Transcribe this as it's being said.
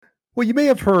Well, you may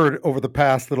have heard over the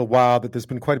past little while that there's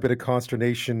been quite a bit of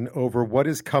consternation over what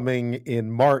is coming in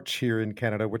March here in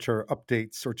Canada, which are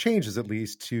updates or changes, at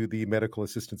least, to the medical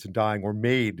assistance in dying or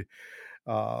MAID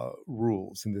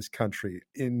rules in this country.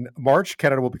 In March,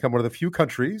 Canada will become one of the few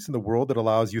countries in the world that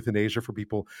allows euthanasia for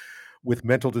people with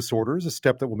mental disorders, a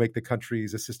step that will make the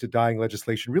country's assisted dying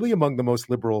legislation really among the most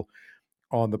liberal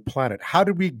on the planet. How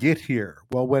did we get here?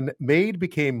 Well, when MAID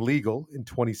became legal in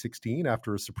 2016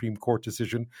 after a Supreme Court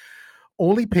decision,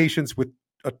 only patients with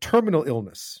a terminal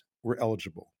illness were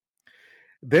eligible.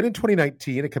 Then in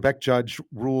 2019, a Quebec judge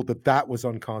ruled that that was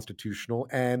unconstitutional,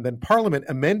 and then Parliament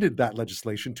amended that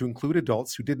legislation to include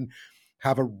adults who didn't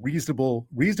have a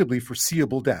reasonably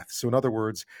foreseeable death. So in other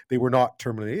words, they were not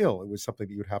terminally ill. It was something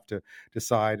that you'd have to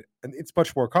decide, and it's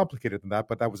much more complicated than that,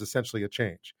 but that was essentially a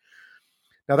change.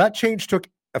 Now, that change took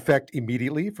effect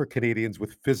immediately for Canadians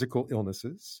with physical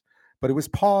illnesses, but it was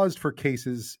paused for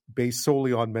cases based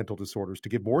solely on mental disorders to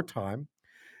give more time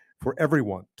for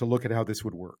everyone to look at how this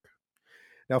would work.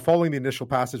 Now, following the initial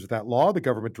passage of that law, the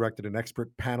government directed an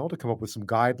expert panel to come up with some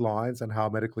guidelines on how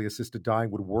medically assisted dying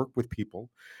would work with people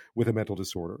with a mental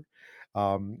disorder.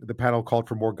 The panel called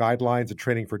for more guidelines and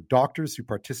training for doctors who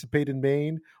participate in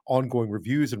MAID, ongoing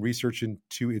reviews and research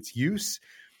into its use,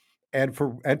 and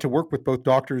to work with both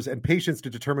doctors and patients to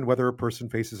determine whether a person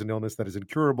faces an illness that is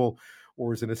incurable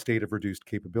or is in a state of reduced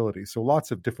capability. So lots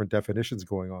of different definitions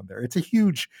going on there. It's a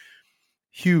huge,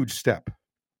 huge step.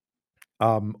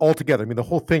 Altogether, I mean, the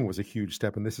whole thing was a huge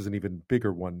step, and this is an even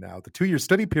bigger one now. The 2-year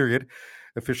study period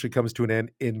officially comes to an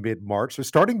end in mid-March. So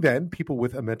starting then, people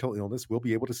with a mental illness will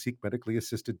be able to seek medically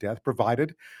assisted death,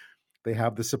 provided they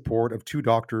have the support of 2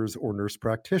 doctors or nurse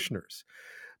practitioners.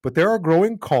 But there are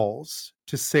growing calls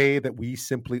to say that we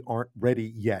simply aren't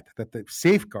ready yet, that the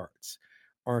safeguards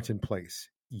aren't in place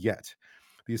yet.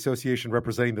 The association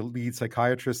representing the lead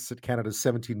psychiatrists at Canada's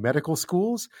 17 medical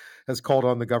schools has called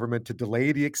on the government to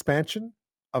delay the expansion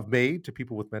of MAID to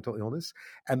people with mental illness.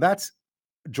 And that's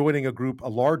joining a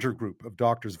larger group of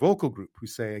doctors, vocal group, who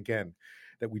say, again,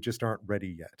 that we just aren't ready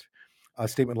yet. A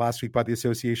statement last week by the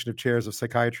Association of Chairs of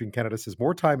Psychiatry in Canada says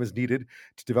more time is needed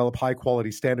to develop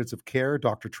high-quality standards of care,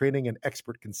 doctor training, and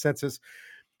expert consensus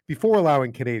before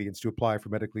allowing Canadians to apply for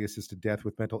medically assisted death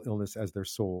with mental illness as their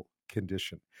sole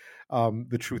condition.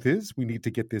 The truth is, we need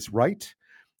to get this right.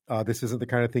 This isn't the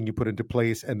kind of thing you put into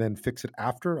place and then fix it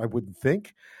after, I wouldn't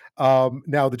think.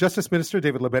 Now, the Justice Minister,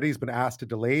 David Lametti, has been asked to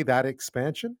delay that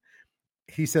expansion.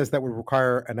 He says that would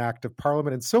require an act of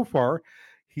Parliament, and so far,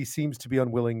 he seems to be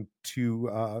unwilling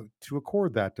to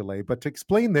accord that delay. But to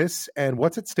explain this and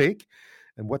what's at stake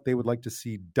and what they would like to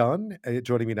see done,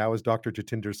 joining me now is Dr.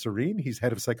 Jitender Sareen. He's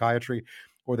head of psychiatry,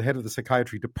 or the head of the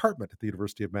psychiatry department at the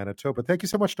University of Manitoba. Thank you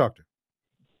so much, Doctor.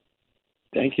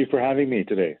 Thank you for having me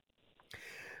today.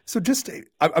 So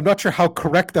I'm not sure how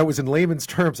correct that was in layman's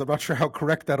terms. I'm not sure how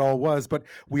correct that all was, but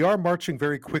we are marching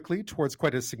very quickly towards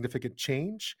quite a significant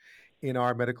change in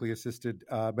our medical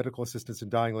assistance in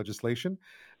dying legislation.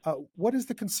 What is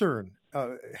the concern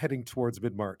heading towards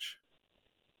mid-March?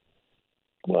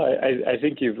 Well, I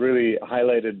think you've really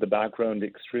highlighted the background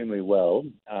extremely well.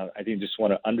 I think just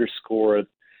want to underscore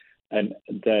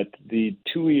that the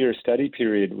 2-year study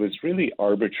period was really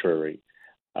arbitrary.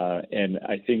 And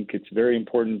I think it's very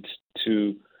important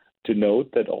to note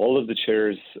that all of the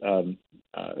chairs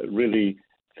really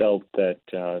felt that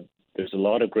there's a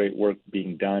lot of great work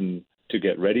being done to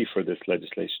get ready for this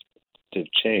legislative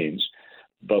change,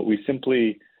 but we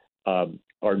simply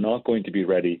are not going to be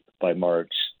ready by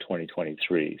March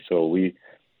 2023. So we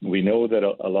know that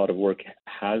a lot of work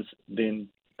has been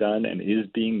done and is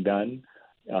being done,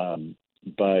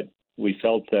 but we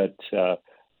felt that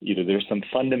there's some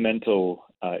fundamental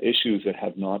issues that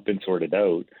have not been sorted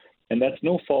out, and that's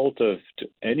no fault of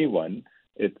anyone.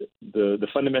 The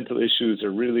fundamental issues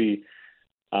are really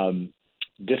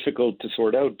difficult to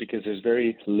sort out because there's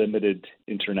very limited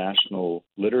international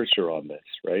literature on this,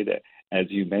 right? As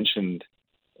you mentioned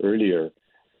earlier,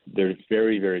 there's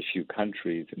very, very few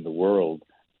countries in the world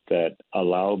that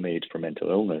allow MAID for mental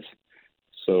illness.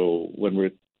 So when we're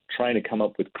trying to come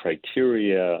up with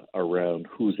criteria around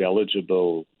who's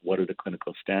eligible, what are the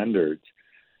clinical standards,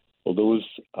 well,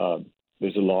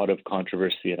 there's a lot of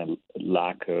controversy and a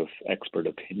lack of expert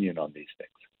opinion on these things.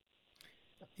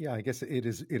 Yeah, I guess it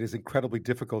is incredibly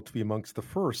difficult to be amongst the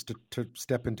first to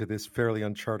step into this fairly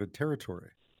uncharted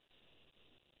territory.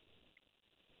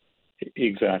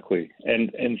 Exactly.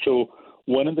 And so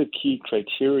one of the key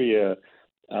criteria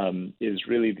is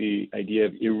really the idea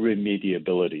of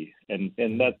irremediability. And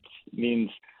that means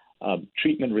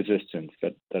treatment resistance,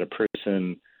 that a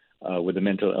person with a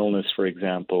mental illness, for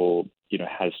example,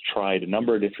 has tried a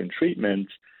number of different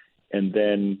treatments and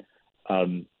then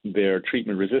they're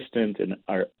treatment resistant and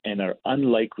are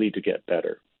unlikely to get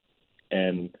better.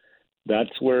 And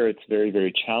that's where it's very,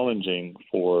 very challenging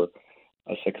for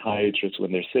a psychiatrist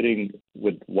when they're sitting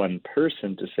with one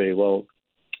person to say, well,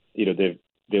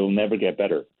 they'll never get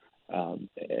better.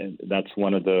 And that's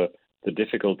one of the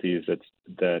difficulties that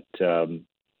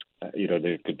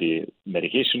there could be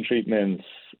medication treatments,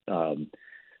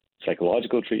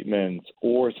 psychological treatments,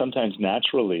 or sometimes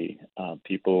naturally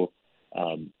people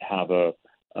have a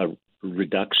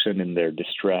reduction in their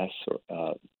distress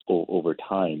over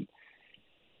time.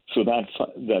 So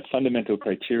that fundamental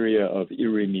criteria of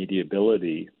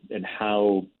irremediability and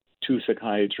how two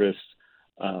psychiatrists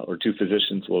or two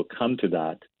physicians will come to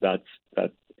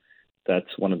that's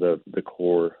one of the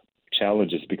core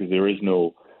challenges, because there is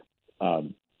no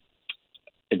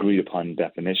agreed upon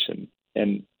definition.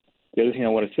 And the other thing I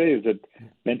want to say is that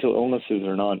mental illnesses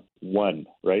are not one,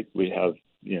 right? We have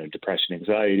depression,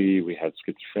 anxiety, we have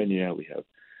schizophrenia, we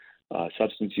have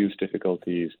substance use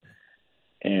difficulties,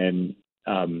 and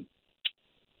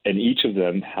each of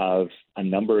them have a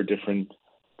number of different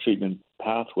treatment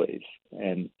pathways.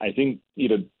 And I think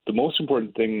the most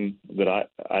important thing that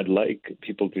I'd like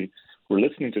people who are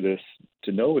listening to this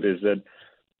to note is that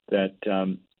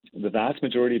the vast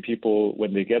majority of people,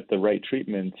 when they get the right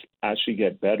treatments, actually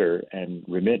get better and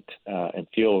remit and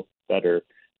feel better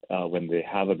when they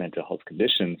have a mental health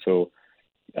condition. So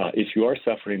if you are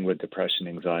suffering with depression,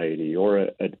 anxiety, or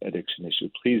an addiction issue,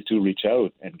 please do reach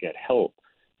out and get help,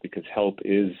 because help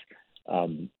is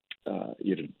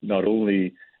not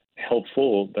only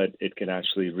helpful, but it can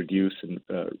actually reduce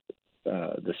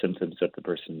the symptoms that the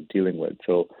person is dealing with,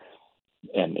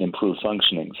 and improve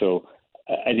functioning. So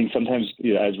I think sometimes,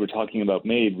 as we're talking about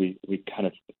MAID, we kind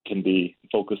of can be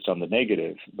focused on the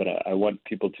negative, but I want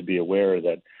people to be aware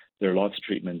that there are lots of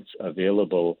treatments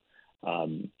available,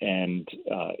 and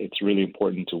it's really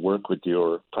important to work with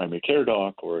your primary care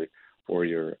doc or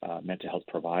your mental health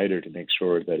provider to make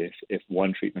sure that if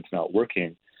one treatment's not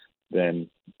working, then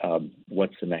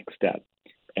what's the next step?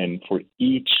 And for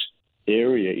each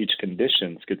area, each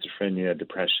condition, schizophrenia,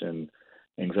 depression,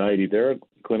 anxiety, there are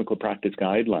clinical practice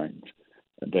guidelines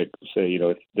that say,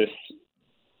 if this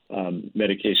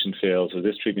medication fails or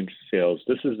this treatment fails,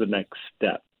 this is the next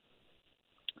step.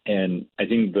 And I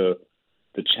think the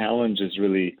challenge is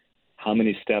really, how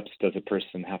many steps does a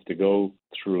person have to go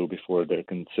through before they're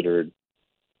considered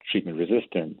treatment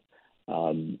resistant?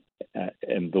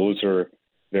 And those are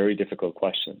very difficult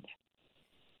questions.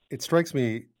 It strikes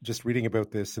me, just reading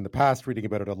about this in the past, reading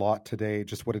about it a lot today,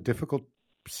 just what a difficult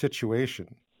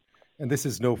situation. And this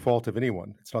is no fault of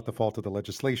anyone. It's not the fault of the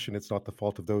legislation. It's not the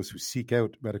fault of those who seek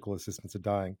out medical assistance in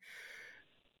dying.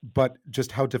 But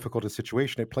just how difficult a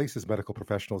situation it places medical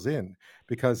professionals in.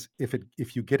 Because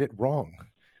if you get it wrong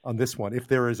on this one, if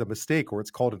there is a mistake or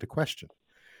it's called into question,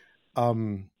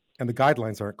 and the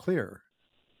guidelines aren't clear,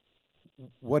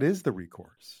 what is the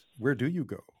recourse? Where do you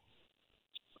go?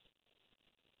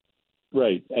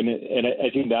 Right. And I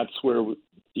think that's where,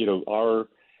 our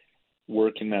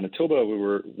work in Manitoba, we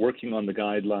were working on the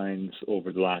guidelines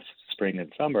over the last spring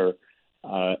and summer.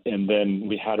 And then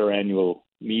we had our annual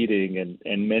meeting,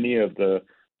 and many of the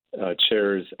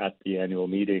chairs at the annual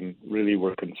meeting really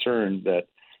were concerned that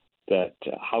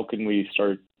how can we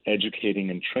start educating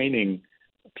and training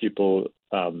people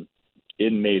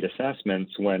in MAID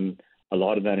assessments when a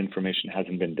lot of that information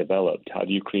hasn't been developed? How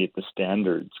do you create the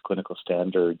standards, clinical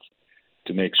standards,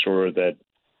 to make sure that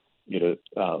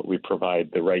we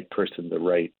provide the right person the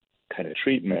right kind of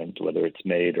treatment, whether it's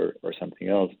MAID or something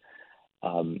else?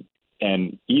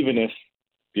 And even if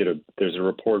there's a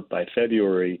report by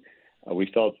February, we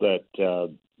felt that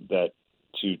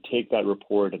to take that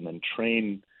report and then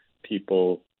train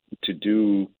people to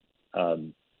do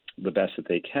the best that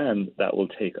they can, that will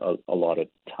take a lot of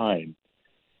time.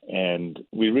 And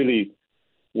we really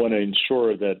want to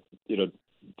ensure that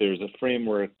there's a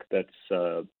framework that's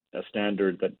a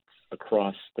standard that's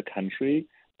across the country,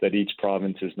 that each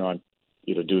province is not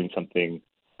doing something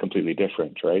completely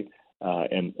different, right?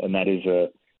 And that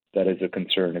is a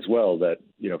concern as well. That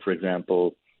for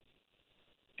example,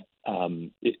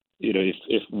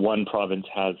 if one province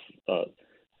has a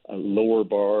lower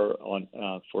bar on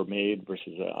for MAID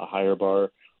versus a higher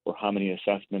bar, or how many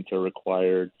assessments are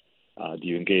required, do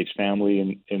you engage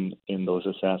family in those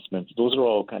assessments? Those are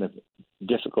all kind of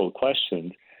difficult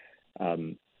questions.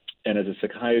 And as a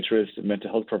psychiatrist and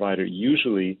mental health provider,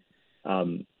 usually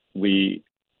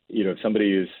if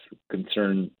somebody is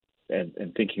concerned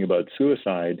and thinking about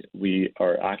suicide, we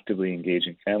are actively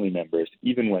engaging family members,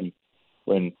 even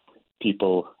when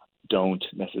people don't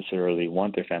necessarily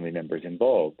want their family members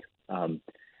involved.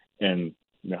 And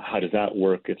how does that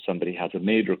work if somebody has a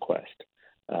MAID request?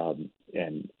 And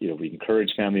we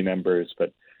encourage family members,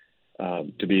 but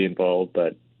to be involved,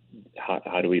 but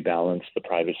how do we balance the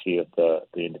privacy of the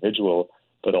individual,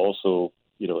 but also,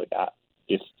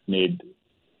 if MAID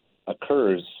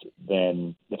occurs,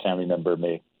 then the family member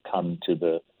may come to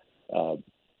the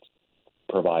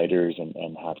providers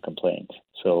and have complaints.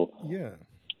 So yeah,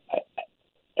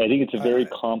 I think it's a very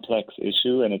complex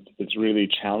issue, and it's really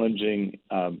challenging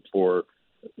for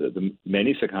the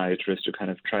many psychiatrists to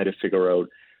kind of try to figure out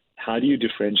how do you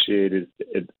differentiate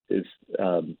is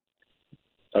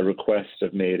a request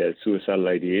of MAID as suicidal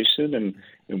ideation,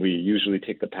 and we usually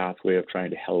take the pathway of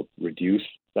trying to help reduce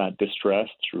that distress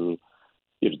through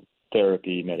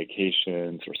therapy,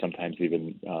 medications, or sometimes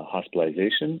even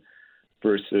hospitalization,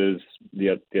 versus the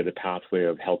other pathway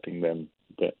of helping them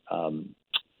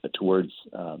towards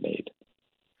MAID.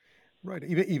 Right.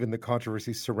 Even the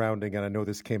controversy surrounding, and I know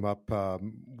this came up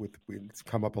it's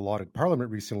come up a lot in Parliament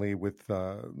recently with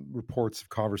reports of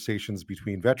conversations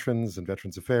between veterans and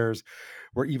Veterans Affairs,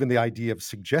 where even the idea of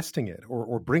suggesting it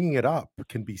or bringing it up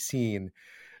can be seen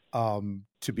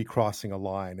to be crossing a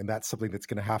line, and that's something that's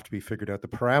going to have to be figured out. The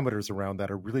parameters around that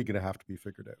are really going to have to be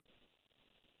figured out.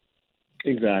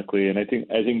 Exactly, and I think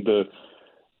the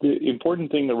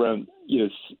important thing around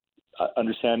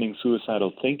understanding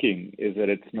suicidal thinking is that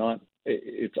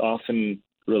it's often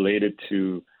related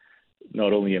to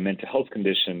not only a mental health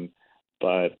condition,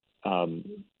 but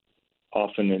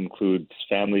often includes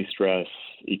family stress,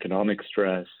 economic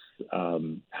stress,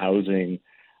 housing,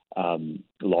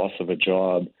 loss of a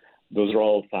job. Those are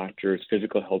all factors,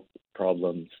 physical health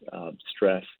problems,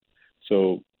 stress.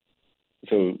 So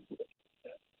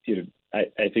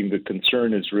I think the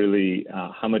concern is really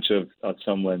how much of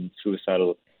someone's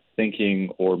suicidal thinking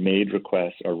or MAID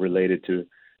requests are related to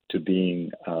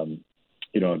being, a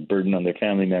burden on their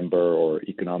family member or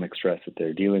economic stress that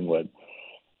they're dealing with.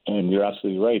 And you're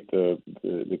absolutely right.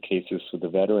 The cases with the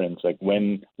veterans, like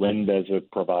when does a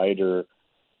provider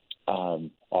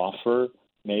offer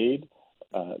MAID?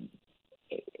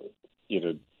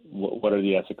 What are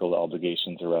the ethical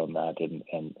obligations around that?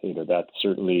 And that's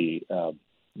certainly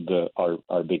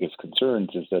our biggest concerns,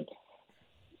 is that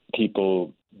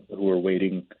people who are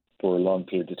waiting for long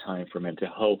periods of time for mental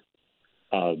health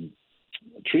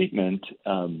treatment,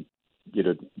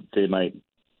 they might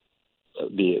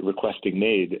be requesting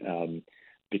MAID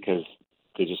because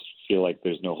they just feel like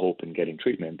there's no hope in getting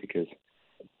treatment. Because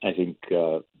I think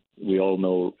we all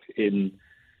know in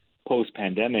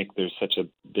post-pandemic, there's such a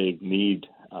big need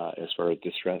as far as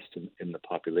distress in the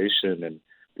population, and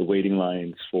the waiting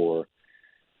lines for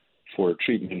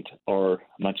treatment are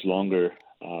much longer.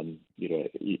 In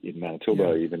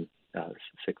Manitoba, even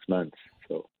 6 months.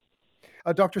 So,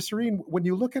 Dr. Sareen, when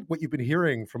you look at what you've been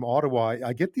hearing from Ottawa,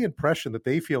 I get the impression that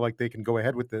they feel like they can go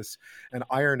ahead with this and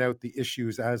iron out the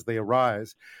issues as they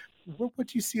arise. What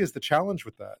do you see as the challenge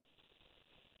with that?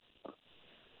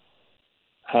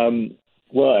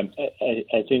 Well,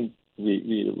 I think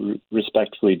we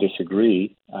respectfully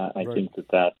disagree. I think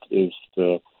that is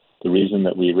the reason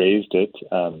that we raised it.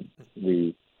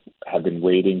 We have been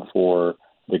waiting for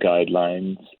the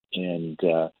guidelines, and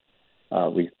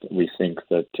we think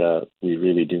that we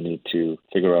really do need to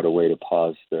figure out a way to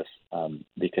pause this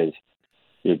because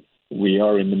we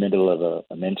are in the middle of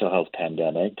a mental health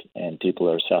pandemic, and people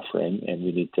are suffering, and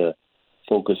we need to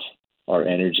focus our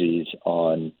energies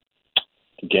on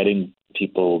getting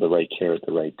people the right care at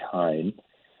the right time.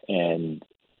 And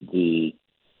the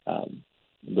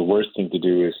worst thing to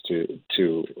do is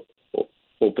to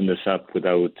open this up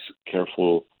without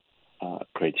careful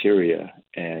criteria.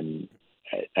 And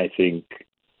I think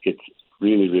it's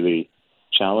really, really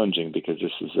challenging because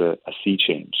this is a sea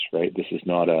change, right? This is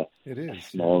not a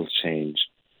small change.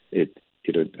 A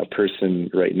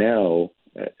person right now,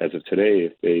 as of today,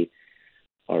 if they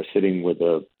are sitting with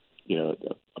a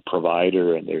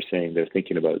provider and they're saying they're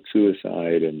thinking about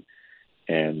suicide, and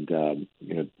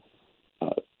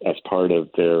as part of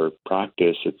their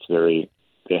practice,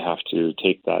 they have to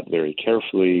take that very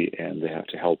carefully, and they have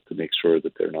to help to make sure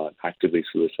that they're not actively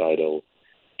suicidal,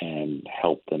 and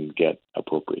help them get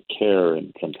appropriate care,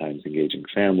 and sometimes engaging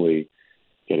family,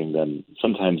 getting them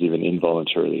sometimes even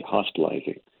involuntarily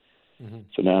hospitalizing. Mm-hmm.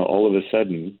 So now all of a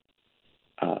sudden,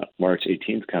 March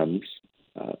 18th comes,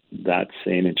 that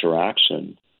same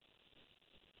interaction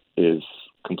is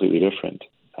completely different.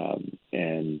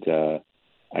 And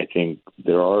I think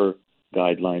there are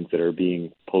guidelines that are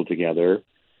being pulled together,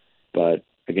 but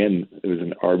again, it was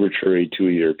an arbitrary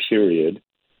 2-year period.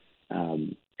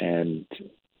 And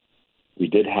we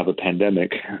did have a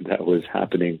pandemic that was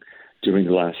happening during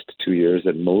the last 2 years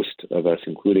that most of us,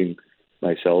 including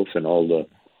myself and all the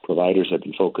providers, have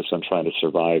been focused on trying to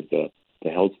survive the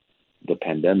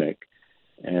pandemic.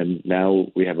 And now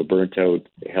we have a burnt out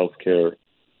healthcare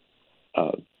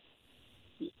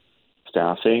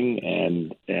staffing,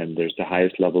 and there's the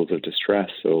highest levels of distress.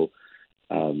 So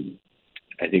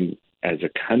I think as a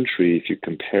country, if you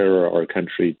compare our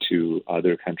country to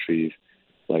other countries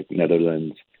like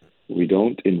Netherlands, we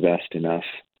don't invest enough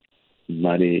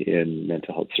money in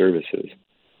mental health services.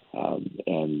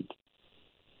 And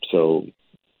so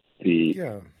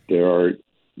there are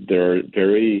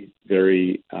very,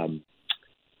 very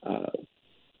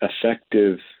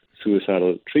effective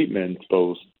suicidal treatments,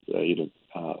 both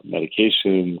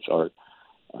medications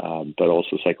but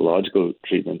also psychological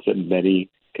treatments that many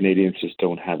Canadians just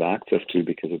don't have access to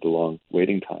because of the long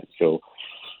waiting time. So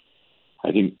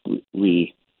I think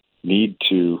we need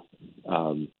to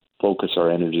focus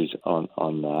our energies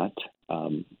on that.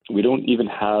 We don't even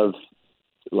have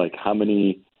how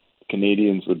many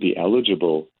Canadians would be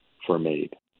eligible for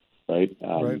MAID, right?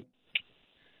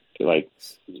 Right.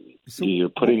 So you're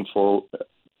putting forward.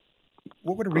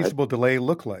 What would a reasonable delay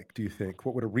look like, do you think?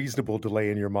 What would a reasonable delay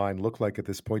in your mind look like at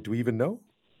this point? Do we even know?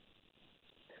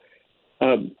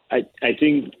 I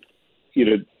think,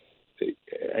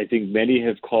 I think many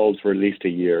have called for at least a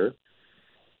year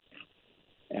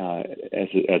as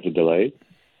a delay.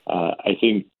 I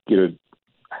think,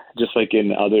 just like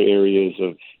in other areas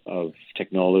of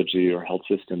technology or health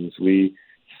systems, we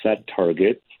set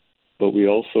targets, but we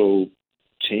also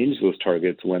change those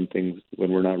targets when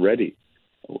we're not ready.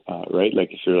 Right?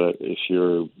 Like if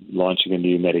you're launching a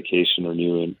new medication or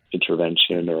new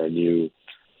intervention or a new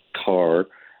car,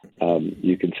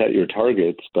 you can set your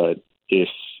targets, but if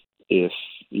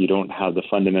you don't have the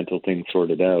fundamental things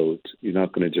sorted out, you're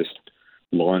not going to just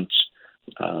launch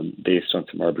based on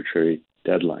some arbitrary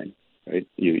deadline. Right?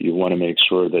 You want to make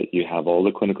sure that you have all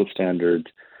the clinical standards.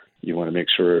 You want to make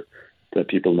sure that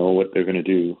people know what they're going to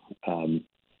do and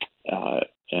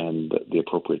the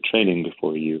appropriate training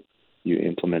before you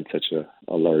implement such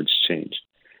a large change.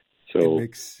 So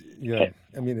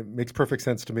it makes perfect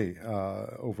sense to me.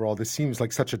 Overall, this seems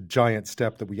like such a giant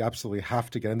step that we absolutely have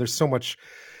to get. And there's so much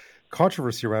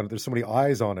controversy around it. There's so many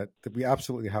eyes on it that we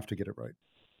absolutely have to get it right.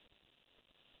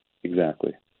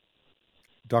 Exactly.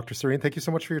 Dr. Sareen, thank you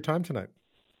so much for your time tonight.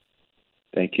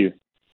 Thank you.